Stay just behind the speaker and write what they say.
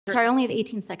Sorry, I only have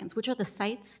 18 seconds. Which are the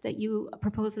sites that you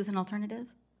propose as an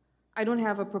alternative? I don't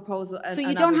have a proposal. So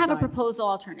you don't have a proposal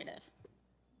alternative?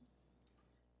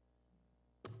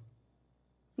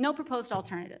 No proposed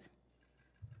alternative.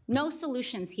 No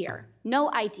solutions here.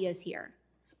 No ideas here.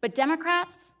 But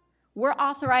Democrats, we're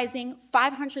authorizing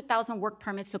 500,000 work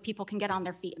permits so people can get on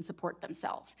their feet and support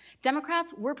themselves.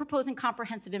 Democrats, we're proposing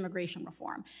comprehensive immigration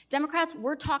reform. Democrats,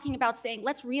 we're talking about saying,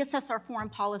 let's reassess our foreign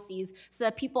policies so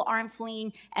that people aren't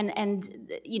fleeing and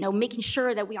making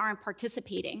sure that we aren't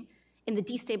participating in the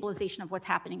destabilization of what's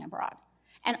happening abroad.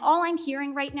 And all I'm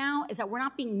hearing right now is that we're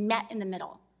not being met in the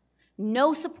middle.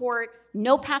 No support,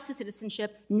 no path to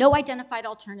citizenship, no identified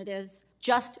alternatives,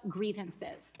 just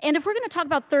grievances. And if we're going to talk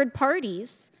about third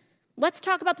parties, let's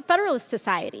talk about the Federalist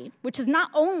Society, which has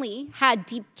not only had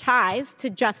deep ties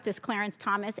to Justice Clarence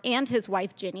Thomas and his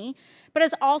wife, Ginny, but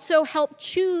has also helped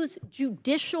choose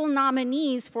judicial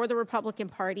nominees for the Republican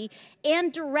Party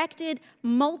and directed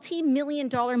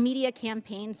multi-million-dollar media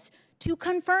campaigns to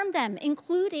confirm them,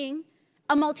 including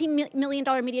a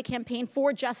multi-million-dollar media campaign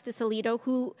for Justice Alito,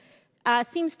 who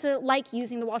seems to like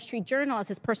using the Wall Street Journal as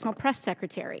his personal press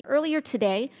secretary. Earlier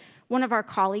today, one of our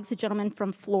colleagues, a gentleman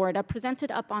from Florida, presented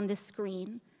up on this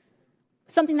screen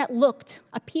something that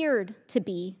appeared to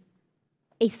be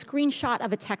a screenshot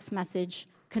of a text message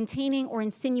containing or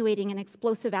insinuating an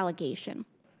explosive allegation.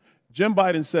 Jim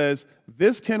Biden says,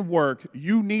 this can work,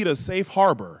 you need a safe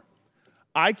harbor.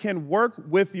 I can work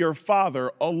with your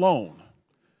father alone.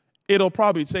 It'll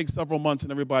probably take several months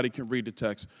and everybody can read the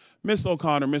text. Ms.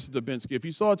 O'Connor, Mr. Dubinsky, if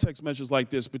you saw a text message like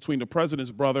this between the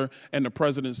president's brother and the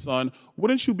president's son,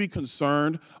 wouldn't you be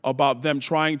concerned about them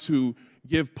trying to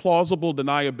give plausible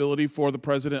deniability for the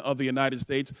president of the United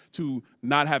States to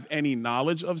not have any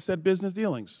knowledge of said business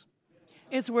dealings?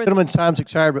 It's worth. Gentleman's time's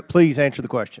expired, but please answer the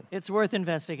question. It's worth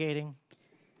investigating.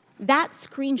 That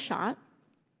screenshot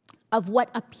of what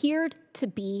appeared to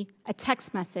be a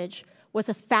text message was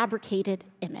a fabricated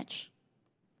image.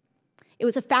 It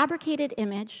was a fabricated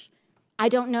image. I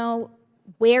don't know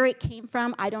where it came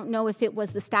from. I don't know if it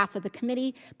was the staff of the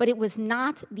committee, but it was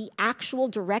not the actual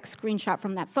direct screenshot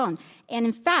from that phone. And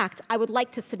in fact, I would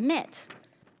like to submit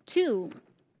to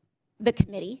the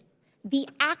committee the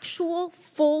actual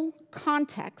full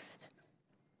context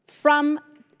from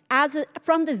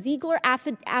the Ziegler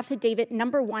Affidavit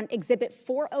number 1, Exhibit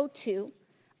 402,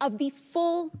 of the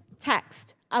full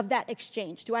text of that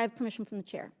exchange. Do I have permission from the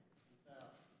chair?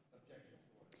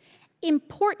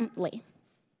 Importantly,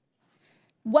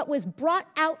 what was brought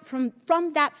out from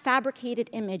that fabricated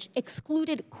image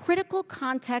excluded critical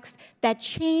context that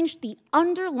changed the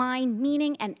underlying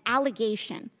meaning and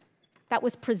allegation that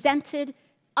was presented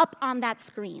up on that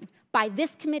screen by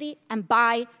this committee and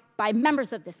by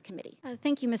members of this committee.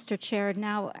 Thank you, Mr. Chair.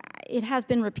 Now, it has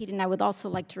been repeated, and I would also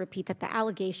like to repeat that the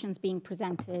allegations being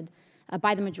presented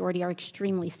by the majority are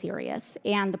extremely serious,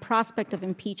 and the prospect of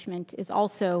impeachment is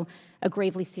also a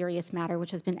gravely serious matter,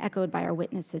 which has been echoed by our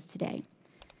witnesses today.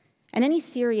 And any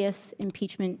serious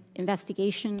impeachment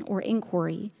investigation or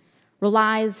inquiry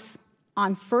relies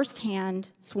on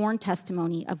firsthand sworn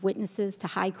testimony of witnesses to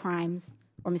high crimes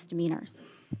or misdemeanors.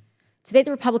 Today,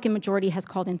 the Republican majority has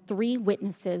called in 3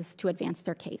 witnesses to advance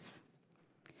their case.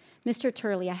 Mr.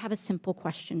 Turley, I have a simple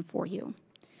question for you.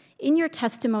 In your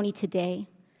testimony today,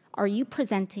 are you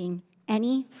presenting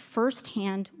any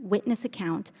firsthand witness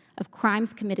account of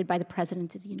crimes committed by the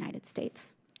President of the United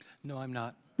States? No, I'm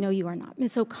not. No, you are not.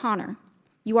 Ms. O'Connor,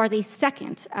 you are the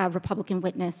second Republican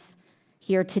witness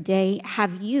here today.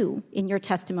 Have you, in your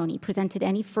testimony, presented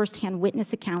any firsthand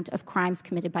witness account of crimes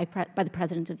committed by the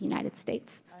President of the United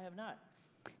States? I have not.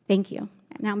 Thank you.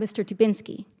 Now, Mr.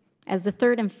 Dubinsky, as the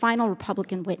third and final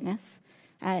Republican witness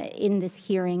in this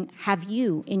hearing, have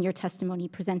you, in your testimony,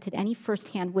 presented any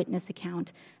firsthand witness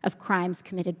account of crimes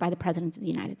committed by the President of the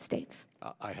United States?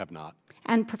 I have not.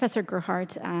 And Professor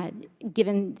Gerhardt,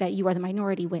 given that you are the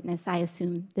minority witness, I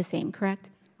assume the same,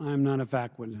 correct? I'm not a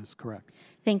fact witness, correct.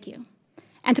 Thank you.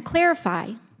 And to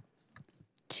clarify,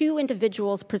 2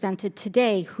 individuals presented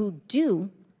today who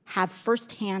do have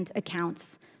firsthand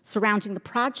accounts surrounding the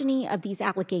progeny of these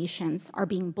allegations are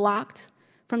being blocked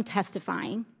from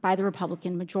testifying by the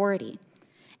Republican majority.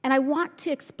 And I want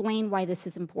to explain why this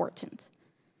is important.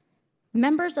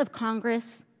 Members of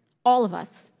Congress, all of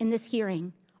us in this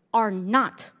hearing, are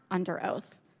not under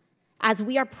oath, as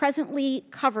we are presently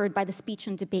covered by the speech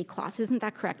and debate clause. Isn't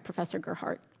that correct, Professor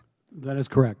Gerhardt? That is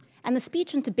correct. And the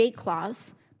speech and debate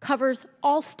clause covers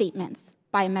all statements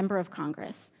by a member of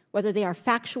Congress, whether they are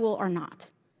factual or not.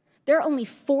 There are only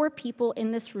 4 people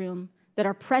in this room that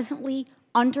are presently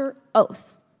under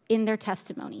oath in their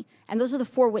testimony. And those are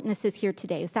the 4 witnesses here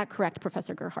today. Is that correct,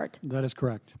 Professor Gerhardt? That is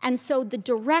correct. And so the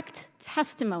direct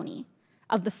testimony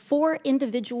of the 4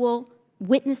 individual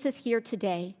witnesses here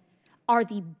today are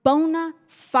the bona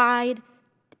fide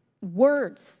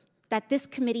words that this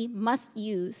committee must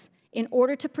use in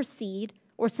order to proceed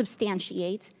or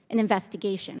substantiate an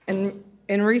investigation.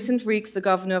 In recent weeks, the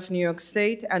governor of New York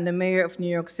State and the mayor of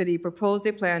New York City proposed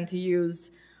a plan to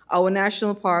use our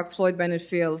national park, Floyd Bennett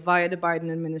Field, via the Biden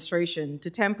administration to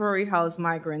temporarily house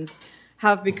migrants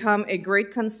have become a great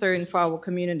concern for our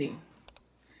community.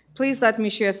 Please let me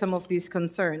share some of these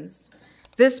concerns.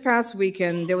 This past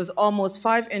weekend, there was almost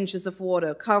 5 inches of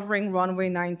water covering runway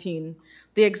 19,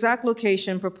 the exact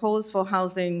location proposed for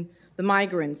housing the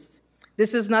migrants.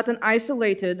 This is not an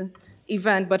isolated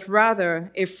event, but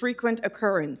rather a frequent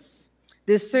occurrence.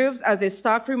 This serves as a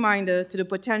stark reminder to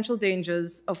the potential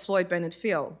dangers of Floyd Bennett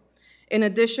Field. In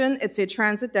addition, it's a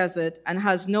transit desert and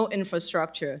has no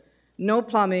infrastructure, no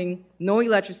plumbing, no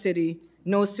electricity,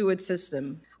 no sewage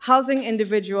system. Housing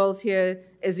individuals here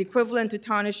is equivalent to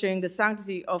tarnishing the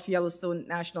sanctity of Yellowstone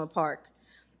National Park.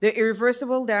 The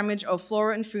irreversible damage of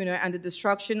flora and fauna and the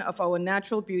destruction of our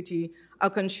natural beauty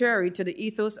are contrary to the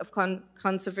ethos of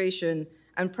conservation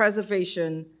and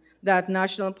preservation that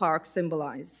national parks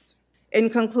symbolize. In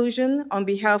conclusion, on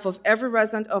behalf of every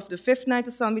resident of the 5th Ninth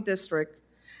Assembly District,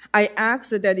 I ask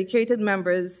the dedicated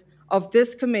members of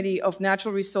this Committee of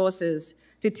Natural Resources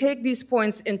to take these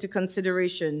points into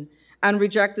consideration and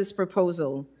reject this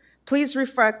proposal. Please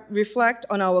reflect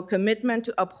on our commitment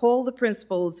to uphold the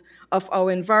principles of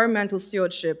our environmental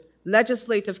stewardship,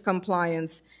 legislative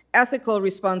compliance, ethical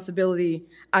responsibility,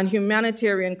 and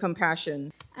humanitarian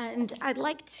compassion. And I'd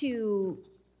like to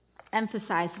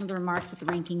emphasize some of the remarks that the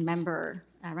Ranking Member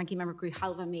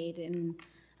Grijalva made in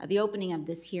the opening of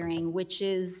this hearing, which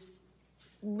is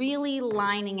really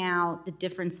lining out the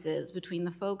differences between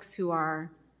the folks who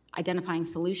are identifying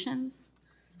solutions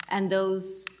and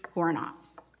those who are not.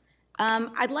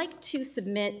 I'd like to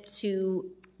submit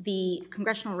to the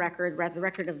congressional record, rather the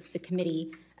record of the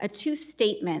committee, 2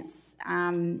 statements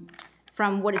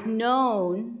from what is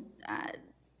known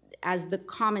as the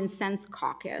Common Sense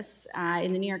Caucus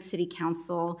in the New York City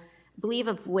Council, I believe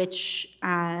of which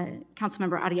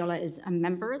Councilmember Arriola is a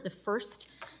member. The first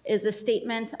is a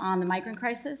statement on the migrant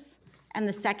crisis, and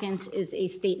the second is a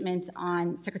statement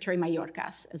on Secretary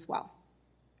Mayorkas as well.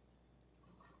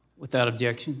 Without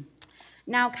objection.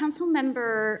 Now,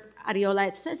 Councilmember Arriola,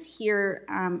 it says here,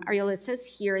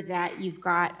 that you've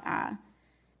got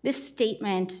this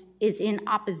statement is in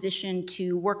opposition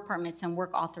to work permits and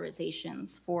work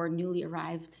authorizations for newly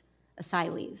arrived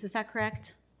asylees. Is that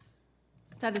correct?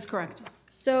 That is correct.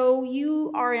 So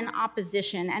you are in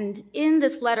opposition, and in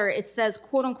this letter it says,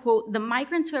 quote unquote, the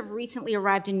migrants who have recently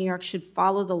arrived in New York should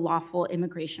follow the lawful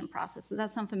immigration process. Does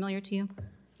that sound familiar to you?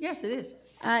 Yes, it is.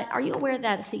 Are you aware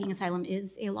that seeking asylum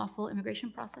is a lawful immigration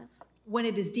process? When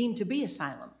it is deemed to be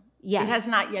asylum. Yes. It has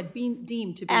not yet been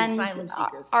deemed to be asylum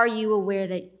seekers. Are you aware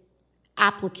that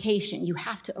application, you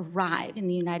have to arrive in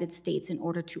the United States in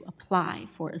order to apply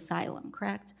for asylum,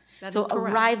 correct? That is so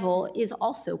correct. Arrival is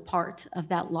also part of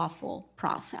that lawful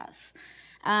process.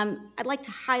 I'd like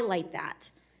to highlight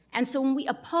that. And so when we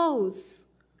oppose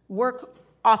work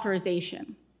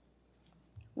authorization,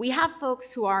 we have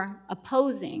folks who are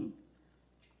opposing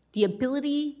the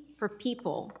ability for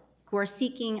people who are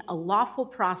seeking a lawful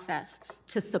process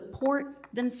to support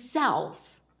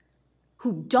themselves,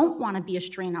 who don't want to be a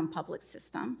strain on public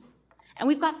systems. And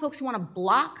we've got folks who want to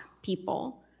block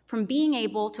people from being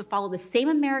able to follow the same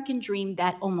American dream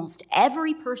that almost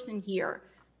every person here,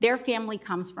 their family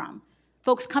comes from.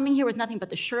 Folks coming here with nothing but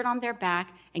the shirt on their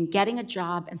back and getting a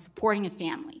job and supporting a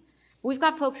family. We've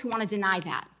got folks who want to deny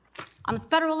that. On the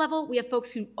federal level, we have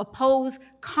folks who oppose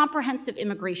comprehensive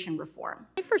immigration reform.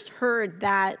 I first heard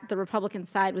that the Republican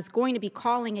side was going to be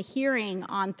calling a hearing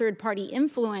on third-party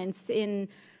influence in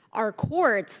our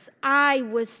courts. I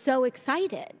was so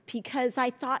excited because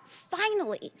I thought,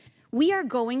 finally, we are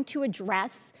going to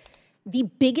address the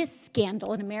biggest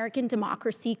scandal in American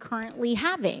democracy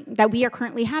that we are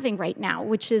currently having right now,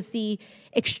 which is the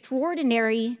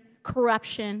extraordinary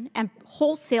corruption and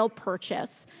wholesale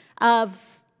purchase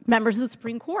of members of the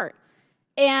Supreme Court.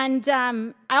 And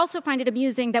I also find it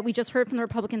amusing that we just heard from the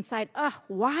Republican side,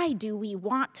 why do we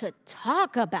want to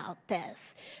talk about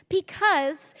this?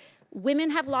 Because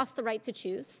women have lost the right to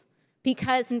choose,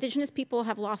 because indigenous people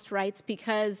have lost rights,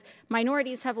 because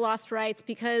minorities have lost rights,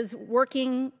 because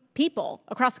working people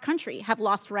across the country have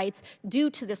lost rights due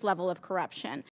to this level of corruption.